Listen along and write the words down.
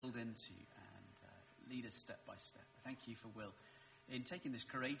into and lead us step by step. I thank you for Will in taking this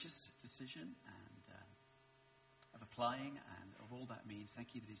courageous decision and of applying and of all that means.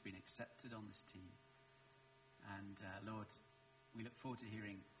 Thank you that he's been accepted on this team. And Lord, we look forward to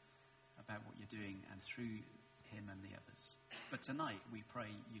hearing about what you're doing and through him and the others. But tonight we pray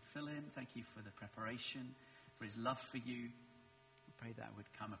you'd fill him. Thank you for the preparation, for his love for you. We pray that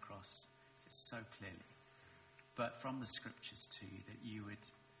would come across just so clearly. But from the scriptures too, that you would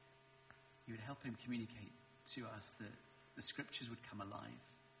help him communicate to us that the scriptures would come alive,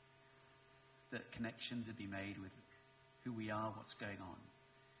 that connections would be made with who we are, what's going on,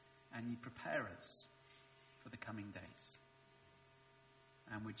 and you prepare us for the coming days.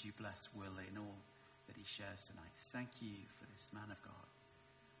 And would you bless Will in all that he shares tonight. Thank you for this man of God.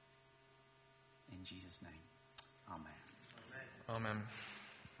 In Jesus' name, amen. Amen.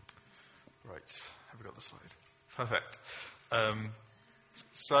 Right, have we got the slide? Perfect.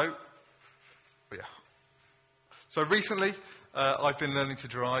 So recently, I've been learning to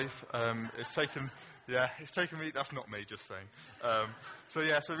drive. It's taken me. That's not me, just saying. So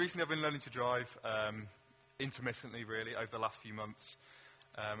recently I've been learning to drive intermittently, really, over the last few months.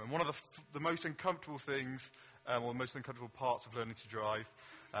 And one of the most uncomfortable things, or most uncomfortable parts of learning to drive,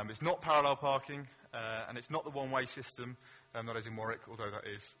 is not parallel parking, and it's not the one-way system that is in Warwick, although that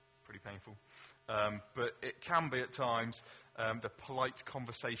is pretty painful. But it can be at times the polite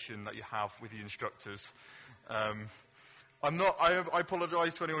conversation that you have with the instructors. I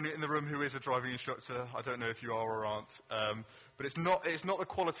apologise to anyone in the room who is a driving instructor. I don't know if you are or aren't. But it's not the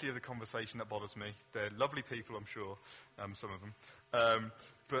quality of the conversation that bothers me. They're lovely people, I'm sure, some of them.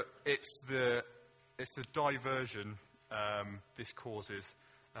 But it's the diversion this causes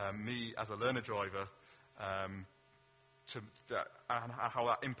me as a learner driver, and how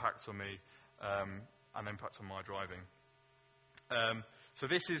that impacts on me and impacts on my driving. So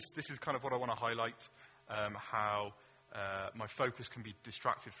this is kind of what I want to highlight, how my focus can be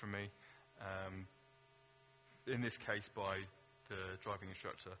distracted from me, in this case by the driving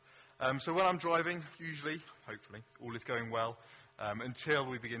instructor. So when I'm driving, usually, hopefully, all is going well until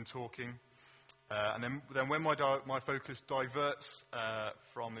we begin talking. And then when my focus diverts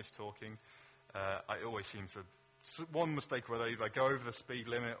from this talking, it always seems to, one mistake whether either I go over the speed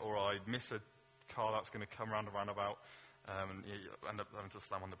limit or I miss a car that's going to come round a roundabout, and you end up having to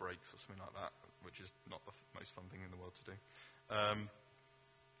slam on the brakes or something like that, which is not the most fun thing in the world to do.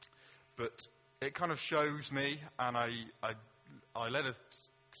 But it kind of shows me, and I led a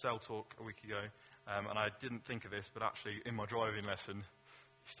cell talk a week ago, and I didn't think of this, but actually in my driving lesson,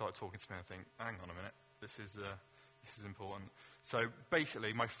 he started talking to me and I think, hang on a minute, this is important. So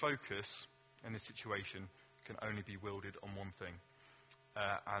basically, my focus in this situation can only be wielded on one thing.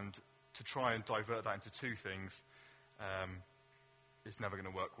 And to try and divert that into two things is never going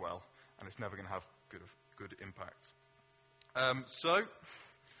to work well, and it's never going to have good impact. So,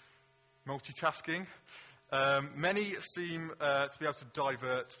 multitasking. Many seem to be able to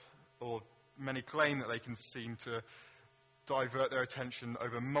divert, or many claim that they can seem to divert their attention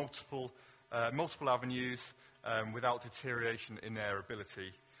over multiple avenues without deterioration in their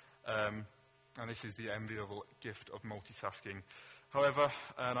ability. And this is the enviable gift of multitasking. However,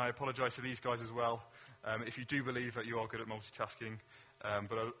 and I apologise to these guys as well, if you do believe that you are good at multitasking,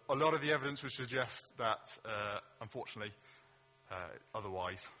 but a lot of the evidence would suggest that, unfortunately,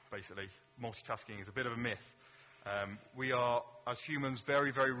 otherwise, basically, multitasking is a bit of a myth. We are, as humans,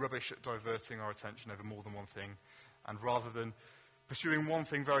 very, very rubbish at diverting our attention over more than one thing. And rather than pursuing one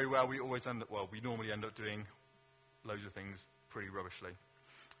thing very well, we normally end up doing loads of things pretty rubbishly.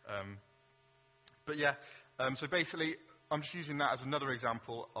 So basically, I'm just using that as another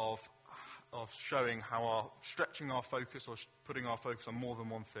example of showing how stretching our focus or putting our focus on more than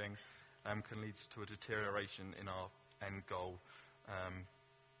one thing can lead to a deterioration in our end goal.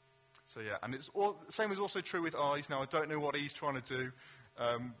 And it's the same is also true with eyes. Now, I don't know what he's trying to do,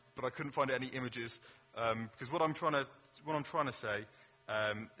 but I couldn't find any images, because what I'm trying to say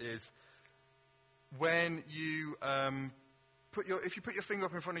is when you if you put your finger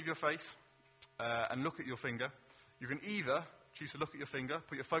up in front of your face and look at your finger, you can either choose to look at your finger,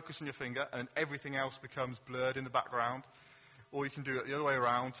 put your focus on your finger, and everything else becomes blurred in the background, or you can do it the other way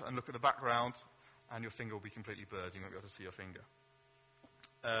around and look at the background, and your finger will be completely blurred. You won't be able to see your finger.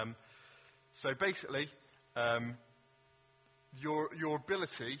 So basically, your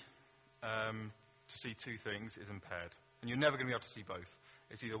ability to see two things is impaired, and you're never going to be able to see both.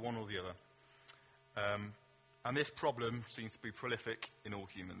 It's either one or the other. And this problem seems to be prolific in all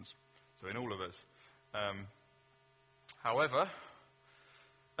humans, so in all of us. However,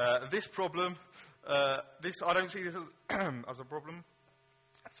 this problem, I don't see this as, as a problem.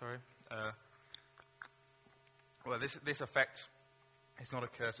 Well, this effect is not a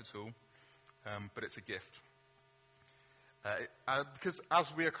curse at all, but it's a gift. Because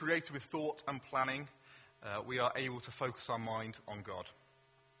as we are created with thought and planning, we are able to focus our mind on God.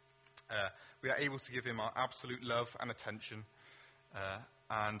 We are able to give him our absolute love and attention.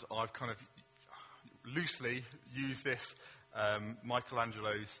 And I've kind of loosely used this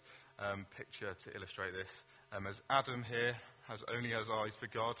Michelangelo's picture to illustrate this. As Adam here only has eyes for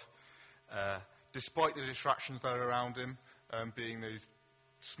God, despite the distractions that are around him, being those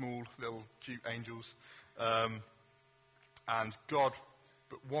small little cute angels. And God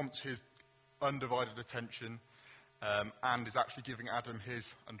wants his undivided attention, and is actually giving Adam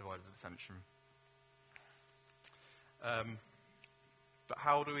his undivided attention. But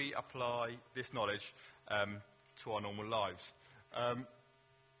how do we apply this knowledge to our normal lives?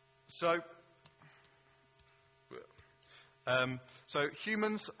 So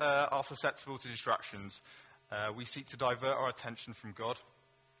humans are susceptible to distractions. We seek to divert our attention from God.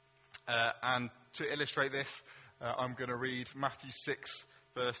 And to illustrate this, I'm going to read Matthew 6,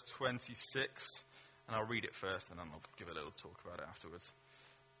 verse 26. And I'll read it first, and then I'll give a little talk about it afterwards.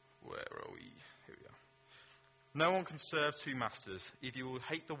 Where are we? Here we are. No one can serve two masters. Either you will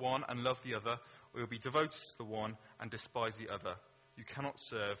hate the one and love the other, or you'll be devoted to the one and despise the other. You cannot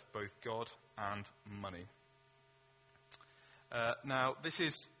serve both God and money. Now, this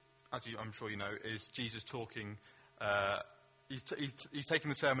is, I'm sure you know, is Jesus talking. He's taking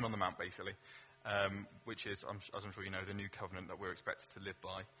the Sermon on the Mount, basically, which is, as I'm sure you know, the new covenant that we're expected to live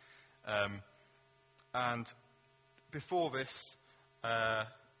by. And before this,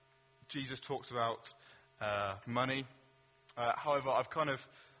 Jesus talks about money. However, I kind of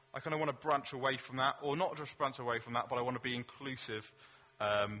want to branch away from that, or not just branch away from that, but I want to be inclusive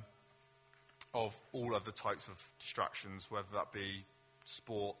of all other types of distractions, whether that be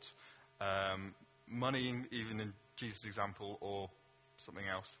sport, money, even in Jesus' example, or something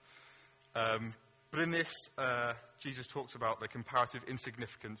else. But in this, Jesus talks about the comparative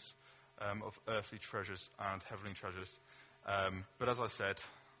insignificance of earthly treasures and heavenly treasures. But as I said,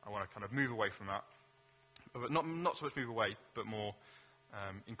 I want to kind of move away from that. But not so much move away, but more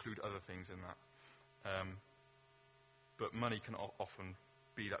include other things in that. But money can often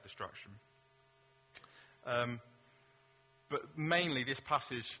be that distraction. But mainly this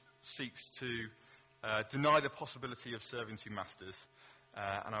passage seeks to deny the possibility of serving two masters.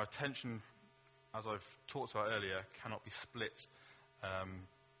 And our attention, as I've talked about earlier, cannot be split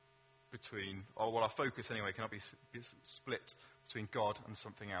between, or our focus anyway, cannot be split between God and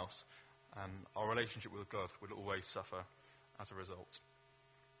something else. And our relationship with God will always suffer as a result.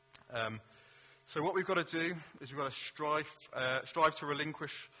 So what we've got to do is we've got to strive to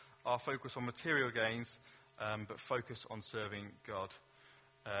relinquish our focus on material gains, but focus on serving God.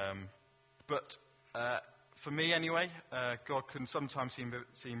 But for me anyway, God can sometimes seem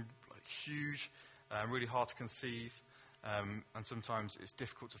like huge, really hard to conceive, and sometimes it's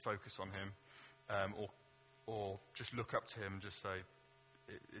difficult to focus on him, or just look up to him and just say,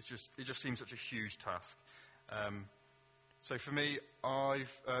 it just seems such a huge task. So for me,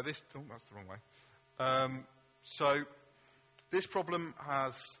 that's the wrong way. So this problem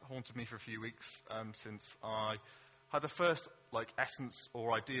has haunted me for a few weeks, since I had the first essence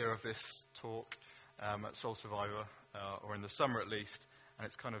or idea of this talk at Soul Survivor, or in the summer at least, and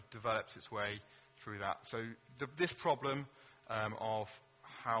it's kind of developed its way through that. So this problem of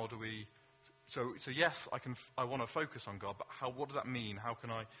how do we... So yes, I want to focus on God, but what does that mean? How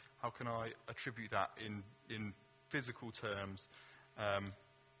can I attribute that in physical terms?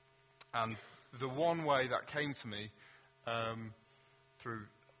 And the one way that came to me through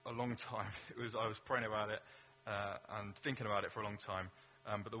a long time, I was praying about it and thinking about it for a long time.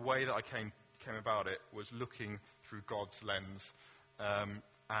 But the way that I came about it was looking through God's lens.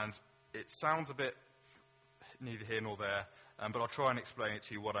 And it sounds a bit neither here nor there, but I'll try and explain it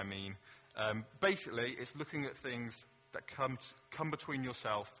to you what I mean. Basically, it's looking at things that come between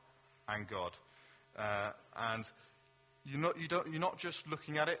yourself and God, and you're not just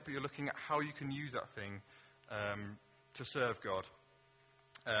looking at it, but you're looking at how you can use that thing to serve God,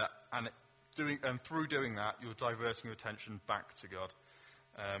 and through doing that, you're diverting your attention back to God.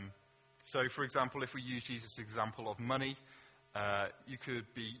 So, for example, if we use Jesus' example of money, you could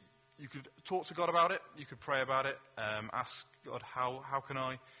talk to God about it, you could pray about it, ask God how can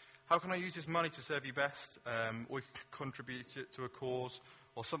I use this money to serve you best, or you can contribute it to a cause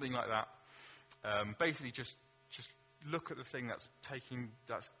or something like that. Basically, just look at the thing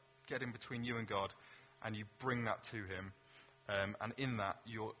that's getting between you and God, and you bring that to Him, and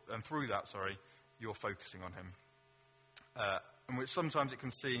through that, you're focusing on Him. and which sometimes it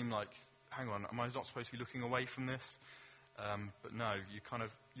can seem like, hang on, am I not supposed to be looking away from this? But no,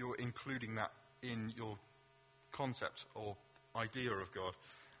 you're including that in your concept or idea of God,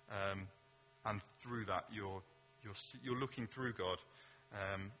 and through that you're looking through God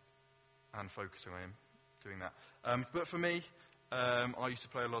and focusing on Him, doing that. But for me, I used to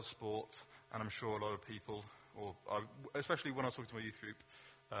play a lot of sport, and I'm sure a lot of people, especially when I was talking to my youth group,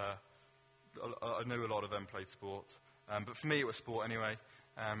 I know a lot of them played sport. But for me, it was sport anyway.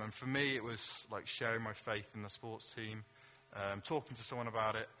 And for me, it was like sharing my faith in the sports team, talking to someone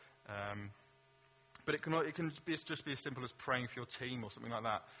about it. But it can just be as simple as praying for your team or something like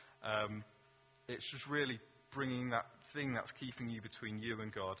that. It's just really bringing that thing that's keeping you between you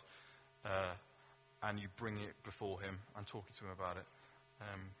and God, and you bring it before Him and talking to Him about it.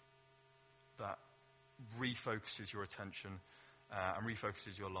 That refocuses your attention and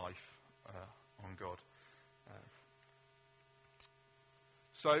refocuses your life on God.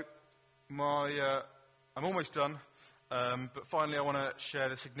 So, I'm almost done, but finally I want to share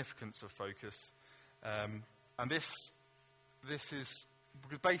the significance of focus. And this is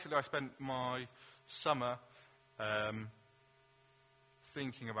because basically I spent my summer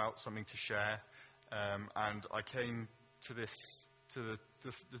thinking about something to share, and I came to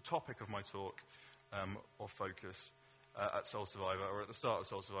the topic of my talk of focus at Soul Survivor, or at the start of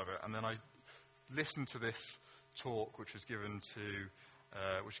Soul Survivor, and then I listened to this talk which was given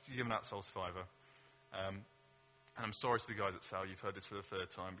at Soul Survivor. And I'm sorry to the guys at Sal, you've heard this for the third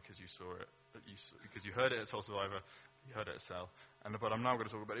time because you saw it, because you heard it at Soul Survivor, you heard it at Sal. But I'm now going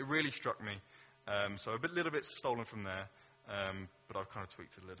to talk about it. It really struck me. So a little bit stolen from there, but I've kind of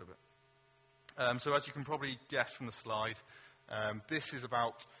tweaked it a little bit. So as you can probably guess from the slide, this is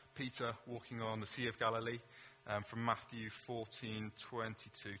about Peter walking on the Sea of Galilee, from Matthew 14:22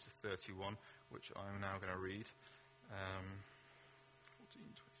 to 31, which I'm now going to read. 14:20.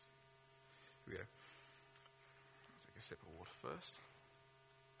 Here we go. I'll take a sip of water first.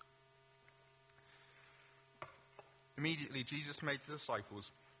 Immediately, Jesus made the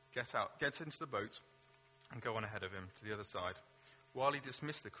disciples get into the boat and go on ahead of him to the other side, while he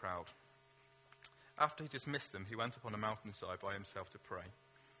dismissed the crowd. After he dismissed them, he went up on a mountainside by himself to pray.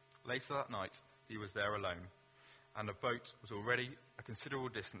 Later that night, he was there alone, and the boat was already a considerable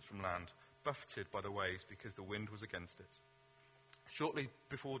distance from land, buffeted by the waves because the wind was against it. Shortly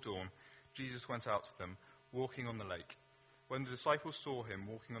before dawn, Jesus went out to them, walking on the lake. When the disciples saw him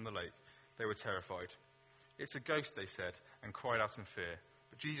walking on the lake, they were terrified. "It's a ghost," they said, and cried out in fear.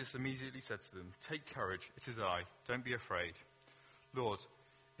 But Jesus immediately said to them, "Take courage, it is I, don't be afraid." "Lord,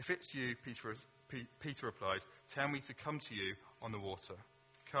 if it's you," Peter replied, "tell me to come to you on the water."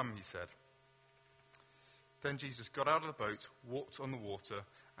 "Come," he said. Then Jesus got out of the boat, walked on the water,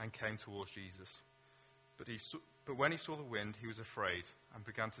 and came towards Jesus. But when he saw the wind, he was afraid and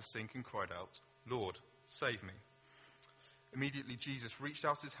began to sink and cried out, "Lord, save me." Immediately Jesus reached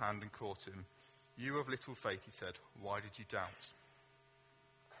out his hand and caught him. "You of little faith," he said, "why did you doubt?"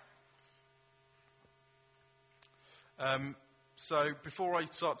 So before I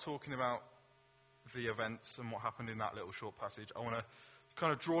start talking about the events and what happened in that little short passage, I want to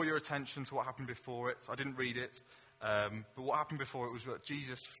kind of draw your attention to what happened before it. I didn't read it, but what happened before it was that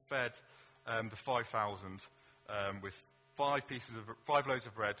Jesus fed the 5,000 with 5 loaves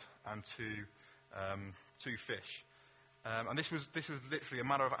of bread and two fish. And this was literally a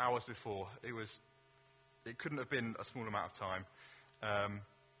matter of hours before. It couldn't have been a small amount of time.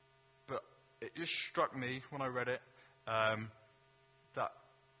 But it just struck me when I read it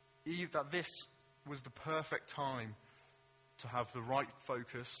that this was the perfect time to have the right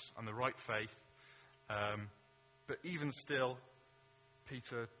focus and the right faith. But even still,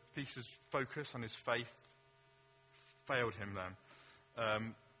 Peter's focus and his faith failed him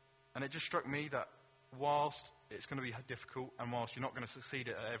then. And it just struck me that whilst it's going to be difficult and whilst you're not going to succeed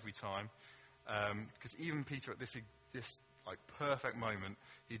at every time, because even Peter at this like perfect moment,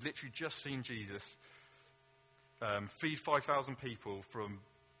 he'd literally just seen Jesus feed 5,000 people from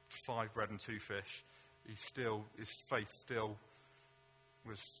 5 bread and 2 fish. His faith still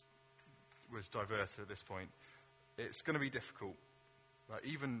was diverted at this point. It's going to be difficult.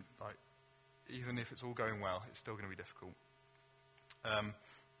 Even if it's all going well, it's still going to be difficult.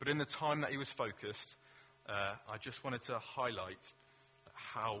 But in the time that he was focused, I just wanted to highlight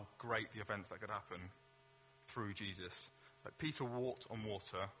how great the events that could happen through Jesus. Peter walked on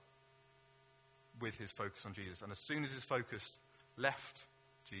water with his focus on Jesus, and as soon as his focus left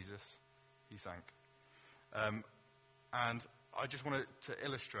Jesus, he sank. And I just wanted to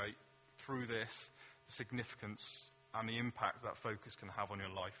illustrate through this the significance and the impact that focus can have on your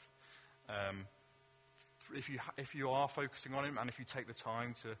life. if you are focusing on him, and if you take the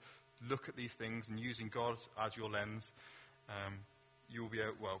time to look at these things and using God as your lens, you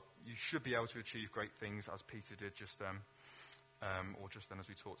should be able to achieve great things as Peter did just then, or just then as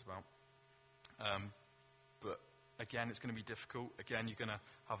we talked about. But again, it's going to be difficult. Again, you're going to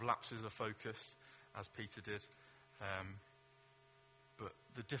have lapses of focus, as Peter did. But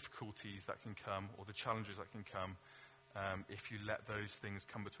the difficulties that can come, or the challenges that can come, if you let those things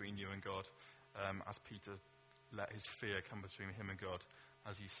come between you and God, as Peter let his fear come between him and God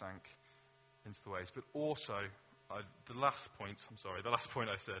as he sank into the waves. But also, the last point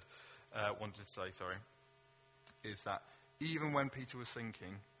I said, wanted to say, is that even when Peter was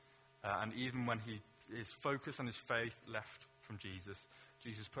sinking, and even when his focus and his faith left from Jesus,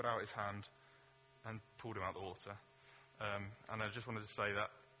 Jesus put out his hand and pulled him out of the water. And I just wanted to say that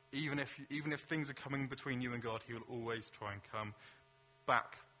even if things are coming between you and God, he will always try and come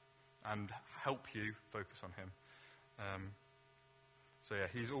back and help you focus on him. So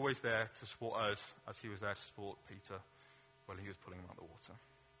he's always there to support us, as he was there to support Peter when he was pulling him out of the water.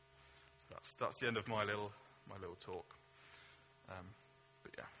 So that's the end of my little talk.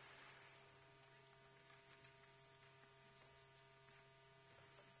 But yeah.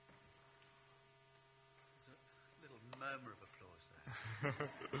 There's a little murmur of applause there.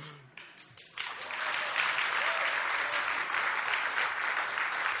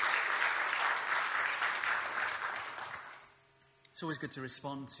 It's always good to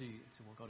respond to what God